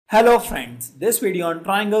Hello friends, this video on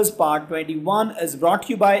triangles part 21 is brought to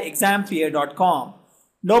you by examfear.com.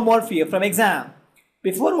 No more fear from exam.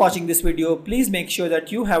 Before watching this video, please make sure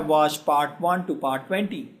that you have watched part 1 to part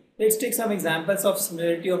 20. Let's take some examples of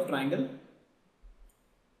similarity of triangle.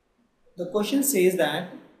 The question says that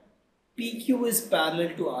PQ is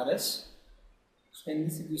parallel to RS. So in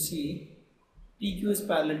this if you see PQ is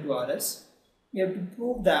parallel to RS, we have to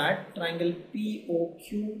prove that triangle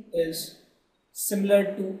POQ is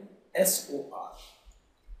similar to SOR.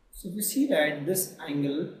 So if you see that this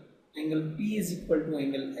angle P is equal to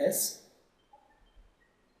angle S,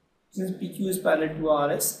 since PQ is parallel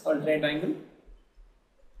to RS, alternate angle.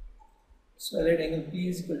 So I write angle P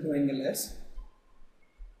is equal to angle S,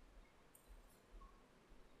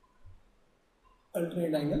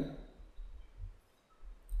 alternate angle.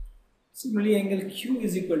 Similarly, angle Q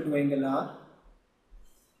is equal to angle R,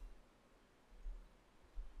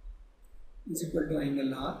 is equal to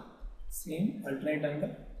angle R, same alternate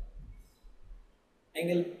angle.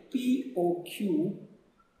 Angle POQ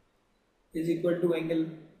is equal to angle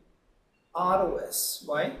ROS.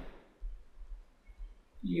 Why?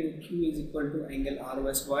 POQ is equal to angle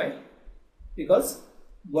ROS. Why? Because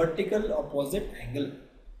vertical opposite angle.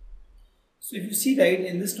 So if you see right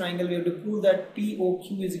in this triangle, we have to prove that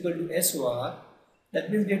POQ is equal to SOR.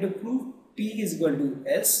 That means we have to prove P is equal to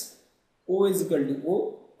S, O is equal to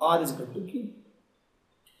O, R is equal to Q.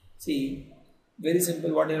 See, very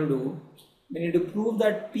simple what you have to do. We need to prove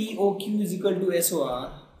that POQ is equal to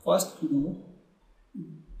SOR. First you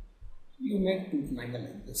make two triangles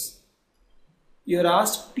like this. You are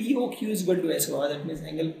asked POQ is equal to SOR, that means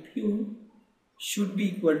angle Q should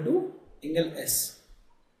be equal to angle S.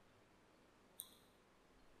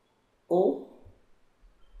 O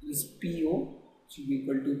is PO should be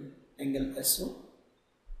equal to angle SO.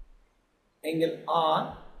 Angle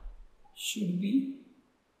R should be,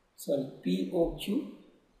 POQ,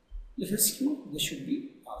 this is Q, this should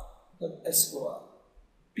be R, the SOR.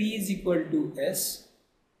 P is equal to S,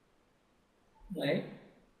 right?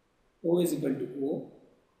 O is equal to O,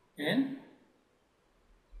 and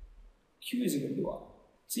Q is equal to R.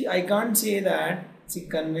 See, I can't say that, see,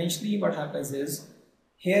 conventionally what happens is,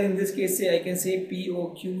 here in this case, say I can say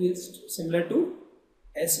POQ is similar to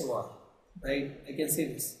SOR, right? I can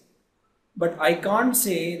say this. But I can't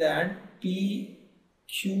say that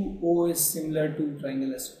PQO is similar to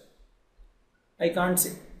triangle SO. I can't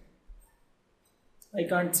say.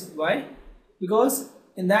 Why? Because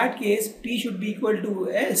in that case, P should be equal to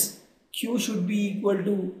S, Q should be equal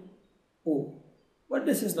to O. But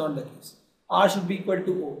this is not the case. R should be equal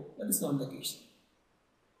to O. That is not the case.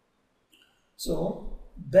 So,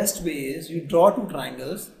 best way is you draw two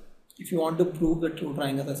triangles if you want to prove that two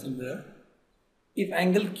triangles are similar. If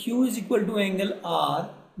angle Q is equal to angle R,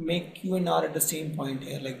 make Q and R at the same point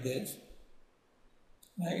here like this,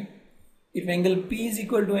 right? If angle P is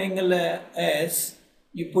equal to angle S,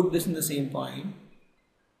 you put this in the same point.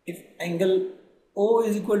 If angle O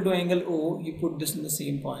is equal to angle O, you put this in the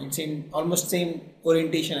same point, almost same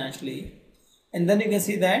orientation actually. And then you can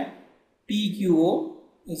see that PQO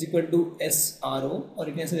is equal to SRO, or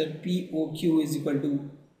you can say that POQ is equal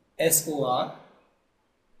to SOR.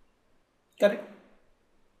 Correct?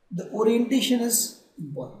 The orientation is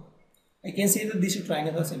important. I can say that these two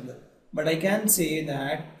triangles are similar, but I can say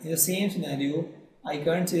that in the same scenario, I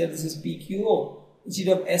can't say that this is PQO. Instead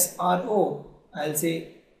of SRO, I'll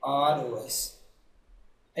say ROS.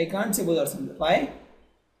 I can't say both are similar. Why?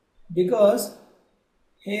 Because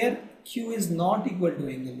here Q is not equal to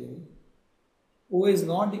angle O is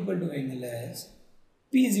not equal to angle S,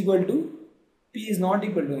 P is not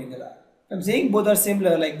equal to angle R. I'm saying both are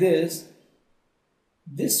similar like this.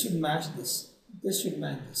 This should match this. This should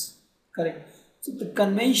match this. Correct. So the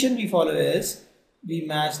convention we follow is we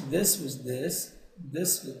match this with this,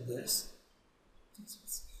 this with this.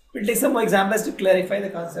 We'll take some more examples to clarify the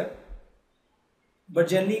concept. But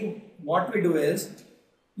generally what we do is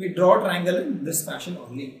we draw a triangle in this fashion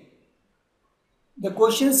only. The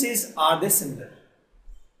question says, are they similar?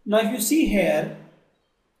 Now if you see here,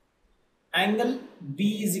 angle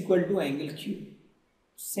B is equal to angle Q.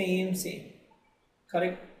 Same.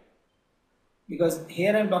 Correct? Because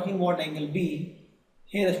here I am talking about angle B,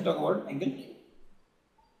 here I should talk about angle Q.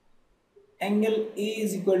 Angle A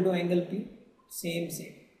is equal to angle P. Same.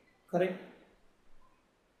 Correct?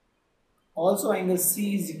 Also angle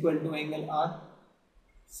C is equal to angle R.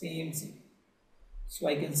 Same. So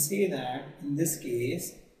I can say that in this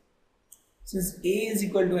case, since A is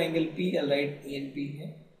equal to angle P, I'll write A and P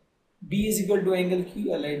here. B is equal to angle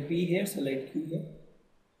Q, I'll write B here, so I'll write Q here.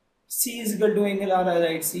 C is equal to angle R, I'll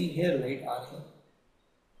write C here, I'll write R here.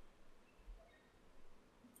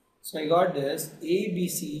 So I got this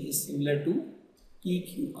ABC is similar to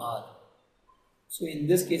PQR. So in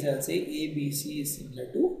this case I'll say ABC is similar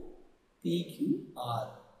to PQR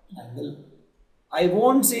triangle. I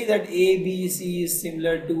won't say that ABC is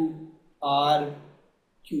similar to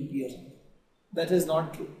RQP or something. That is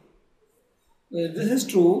not true. If this is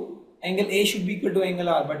true, angle A should be equal to angle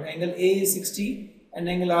R, but angle A is 60 and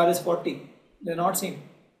angle R is 40. They are not same.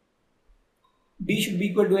 B should be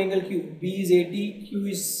equal to angle Q. B is 80, Q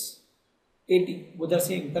is 80. Both are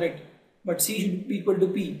same, correct. But C should be equal to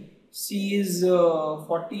P. C is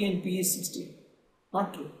 40 and P is 60.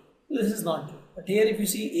 Not true. This is not true. But here if you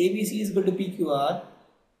see ABC is equal to PQR,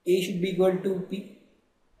 A should be equal to P.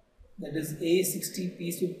 That is A is 60, P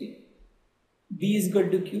is 50. B is equal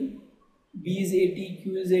to Q. B is 80,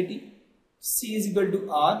 Q is 80. C is equal to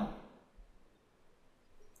R.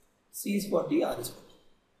 C is 40, R is 40.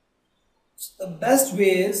 So the best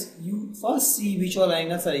way is you first see which all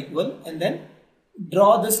angles are equal and then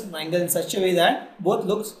draw this angle in such a way that both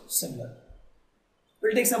looks similar.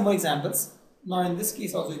 We'll take some more examples. Now in this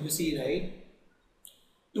case also if you see, right,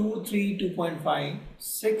 2, 3, 2.5,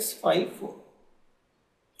 6, 5, 4.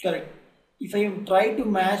 Correct. If I try to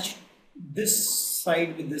match this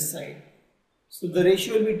side with this side, so the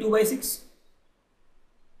ratio will be 2 by 6.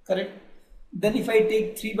 Correct. Then if I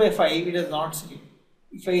take 3 by 5, it is not same.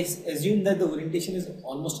 If I assume that the orientation is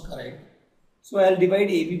almost correct, so I will divide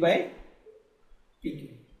AB by PQ.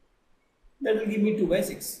 That will give me 2 by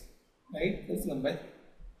 6. Right. That's 1 by 3.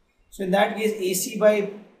 So in that case, AC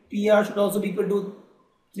by PR should also be equal to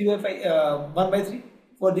 3 by 5, 1 by 3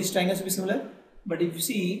 for these triangles to be similar. But if you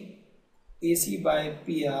see, AC by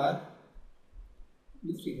PR will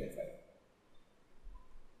be 3 by 5.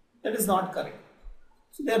 That is not correct.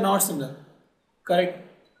 So they are not similar. Correct.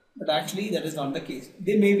 But actually that is not the case.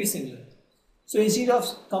 They may be similar. So instead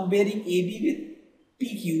of comparing AB with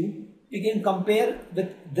PQ, we can compare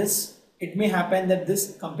with this. It may happen that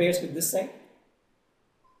this compares with this side,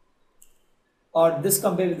 or this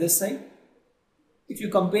compare with this side. If you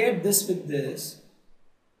compare this with this,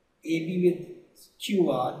 AB with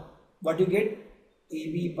QR, what you get?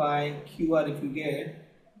 AB by QR, if you get,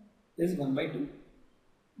 is 1 by 2.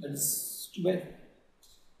 That is 2 by 5.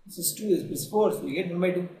 This is 2, this is 4, so you get 1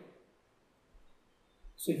 by 2.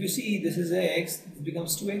 So if you see this is x, this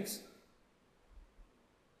becomes 2x.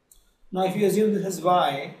 Now if you assume this is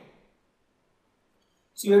y,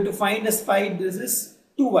 so you have to find a side, this is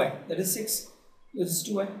 2y, that is 6. This is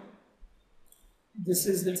 2y. This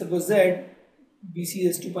is, let's suppose z, BC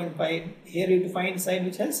is 2.5. Here you have to find a side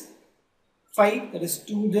which has 5, that is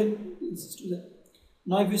 2 z. This is 2 z.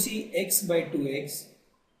 Now if you see x by 2x,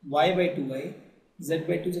 y by 2y, z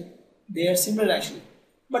by 2z, they are similar actually,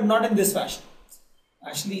 but not in this fashion.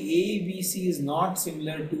 Actually ABC is not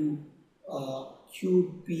similar to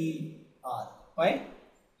QPR. Why?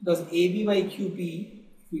 Because AB by QP,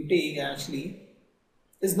 if we take actually,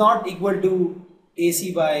 is not equal to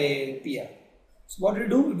AC by PR. So what we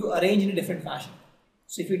do? We do arrange in a different fashion.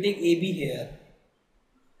 So if we take AB here,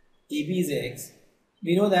 AB is x,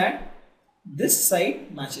 we know that this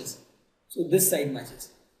side matches. So this side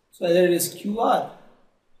matches. So either it is QR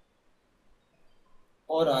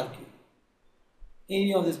or RQ.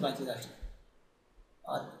 Any of this matches actually.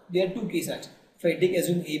 There are two cases actually. If I take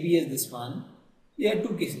assume AB as this one, there are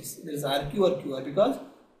two cases. There is RQ or QR, because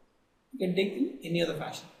you can take in any other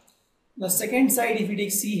fashion. Now second side, if you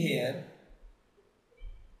take C here,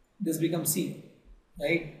 this becomes C,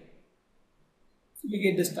 right? So we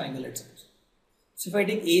get this triangle itself. So if I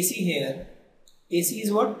take AC here, AC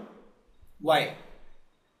is what? Y,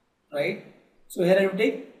 right? So here I will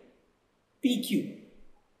take PQ.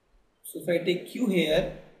 So if I take Q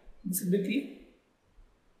here, this will be P,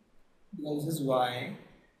 because this is Y.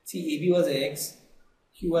 See, AB was X,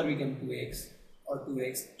 QR became 2X or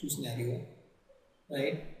 2X, 2 scenario,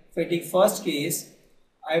 right? If I take first case,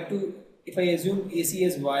 I have to, if I assume AC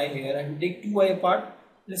as Y here, I have to take 2Y apart,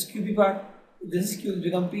 this QP part. If this is Q, this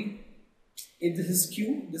becomes P. If this is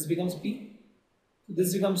Q, this becomes P. So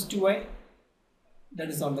this becomes 2Y. That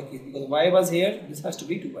is not the case, because Y was here, this has to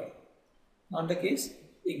be 2Y. Not the case,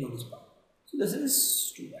 ignore this part. So this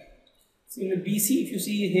is 2Y. So in BC, if you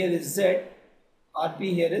see here is Z,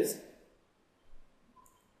 RP here is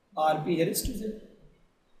 2Z.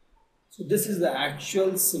 So this is the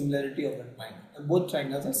actual similarity of the triangle. And both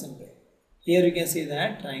triangles are similar. Here you can say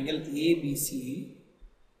that triangle ABC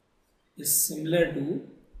is similar to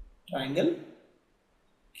triangle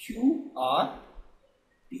QRP.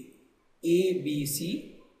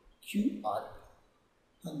 ABC QRP.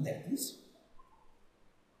 And that is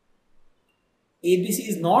ABC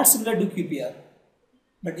is not similar to QPR,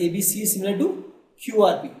 but ABC is similar to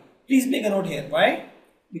QRP. Please make a note here. Why?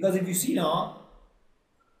 Because if you see now,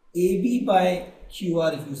 AB by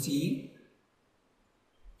QR, if you see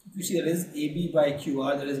there is AB by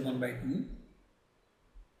QR, that is 1 by 2,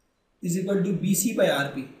 is equal to BC by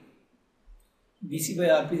RP. BC by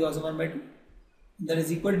RP is also 1 by 2. That is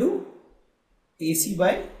equal to AC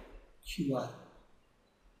by QR.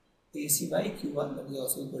 AC by QR, that is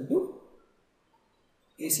also equal to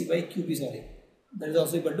AC by QP, sorry. That is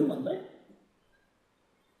also equal to 1 by 2.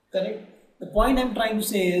 Correct? The point I am trying to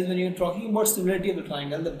say is, when you are talking about similarity of the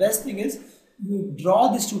triangle, the best thing is you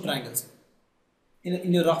draw these two triangles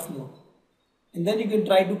in your rough note. And then you can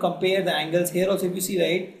try to compare the angles. Here also, if you see,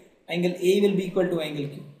 right, angle A will be equal to angle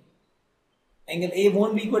Q. Angle A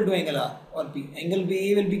won't be equal to angle R or P. Angle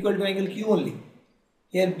A will be equal to angle Q only.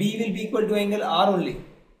 Here B will be equal to angle R only.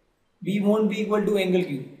 B won't be equal to angle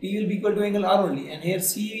Q. P will be equal to angle R only. And here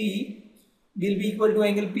C will be equal to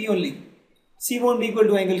angle P only. C won't be equal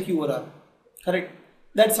to angle Q or R. Correct?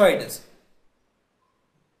 That's how it is.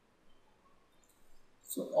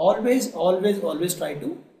 So always try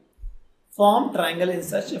to form triangle in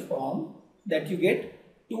such a form that you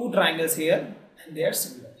get two triangles here and they are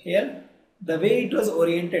similar. Here, the way it was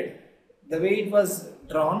oriented, the way it was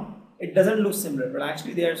drawn, it doesn't look similar, but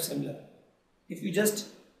actually they are similar. If you just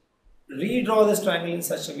redraw this triangle in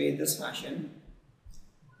such a way, this fashion,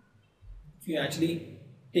 if you actually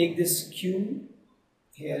take this Q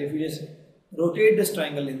here, if you just rotate this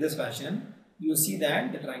triangle in this fashion, you see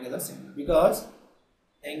that the triangles are similar because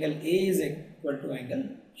angle A is equal to angle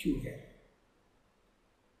Q here.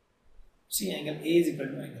 See, angle A is equal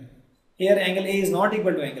to angle P. Here angle A is not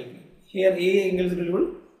equal to angle P. Here A angle is equal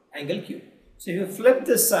to angle Q. So if you flip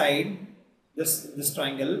this side, this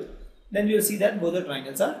triangle, then you will see that both the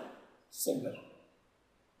triangles are similar.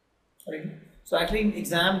 Right? So actually in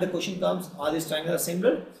exam the question comes, are these triangles are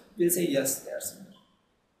similar? We will say yes, they are similar.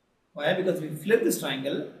 Why? Because if we flip this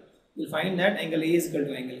triangle, we will find that angle A is equal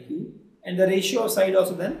to angle Q, and the ratio of side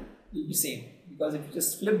also then will be same. Because if you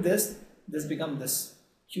just flip this, this becomes this.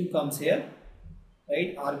 Q comes here,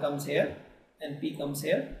 right? R comes here, and P comes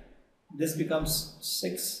here. This becomes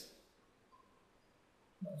 6.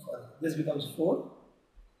 No, sorry. This becomes 4.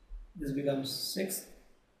 This becomes 6.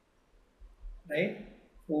 Right?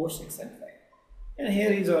 4, 6, and 5. And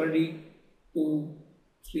here is already 2,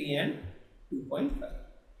 3, and 2.5.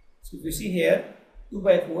 So if you see here, 2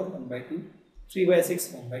 by 4, 1 by 2, 3 by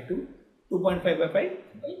 6, 1 by 2, 2.5 by 5, 1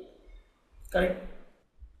 by 2. Correct?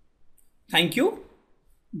 Thank you.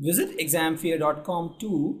 Visit examfear.com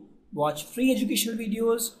to watch free educational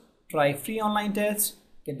videos, try free online tests,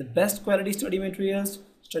 get the best quality study materials,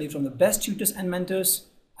 study from the best tutors and mentors,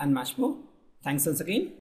 and much more. Thanks once again.